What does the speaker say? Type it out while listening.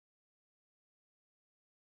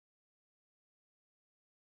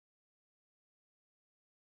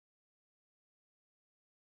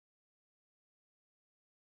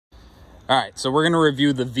All right, so we're going to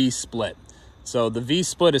review the V-split. So the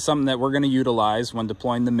V-split is something that we're going to utilize when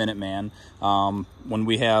deploying the Minuteman when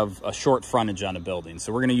we have a short frontage on a building.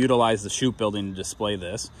 So we're going to utilize the chute building to display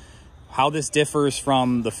this. How this differs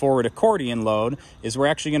from the forward accordion load is we're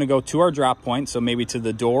actually going to go to our drop point, so maybe to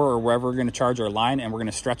the door or wherever we're going to charge our line, and we're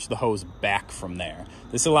going to stretch the hose back from there.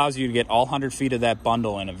 This allows you to get all 100 feet of that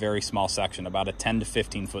bundle in a very small section, about a 10 to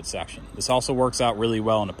 15 foot section. This also works out really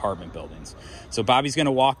well in apartment buildings. So Bobby's going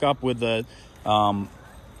to walk up with the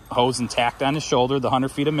hose intact on his shoulder, the 100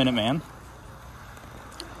 feet of Minuteman.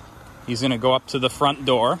 He's going to go up to the front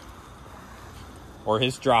door or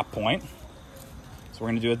his drop point. We're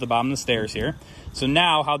going to do it at the bottom of the stairs here. So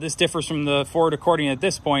now how this differs from the forward accordion at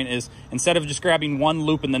this point is instead of just grabbing one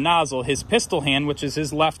loop in the nozzle, his pistol hand, which is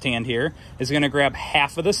his left hand here, is going to grab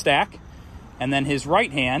half of the stack, and then his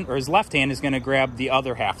right hand or his left hand is going to grab the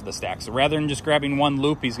other half of the stack. So rather than just grabbing one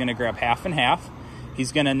loop, he's going to grab half and half.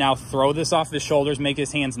 He's going to now throw this off his shoulders, make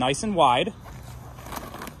his hands nice and wide,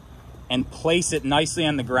 and place it nicely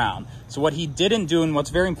on the ground. So what he didn't do, and what's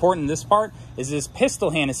very important in this part, is his pistol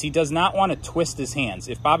hand is he does not want to twist his hands.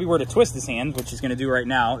 If Bobby were to twist his hands, which he's going to do right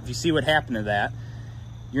now, if you see what happened to that,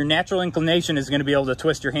 your natural inclination is going to be able to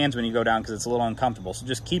twist your hands when you go down because it's a little uncomfortable. So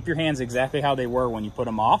just keep your hands exactly how they were when you put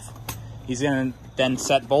them off. He's going to then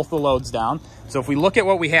set both the loads down. So if we look at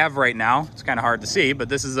what we have right now, it's kind of hard to see, but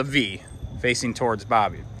this is a V facing towards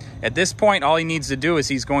Bobby. At this point, all he needs to do is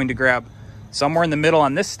he's going to grab somewhere in the middle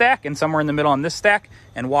on this stack and somewhere in the middle on this stack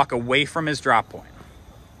and walk away from his drop point.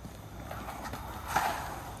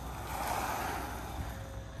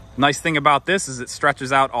 Nice thing about this is it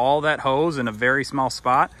stretches out all that hose in a very small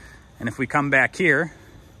spot. And if we come back here,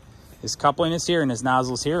 his coupling is here and his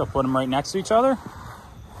nozzle's here. I'll put them right next to each other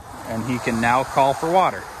and he can now call for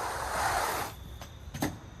water.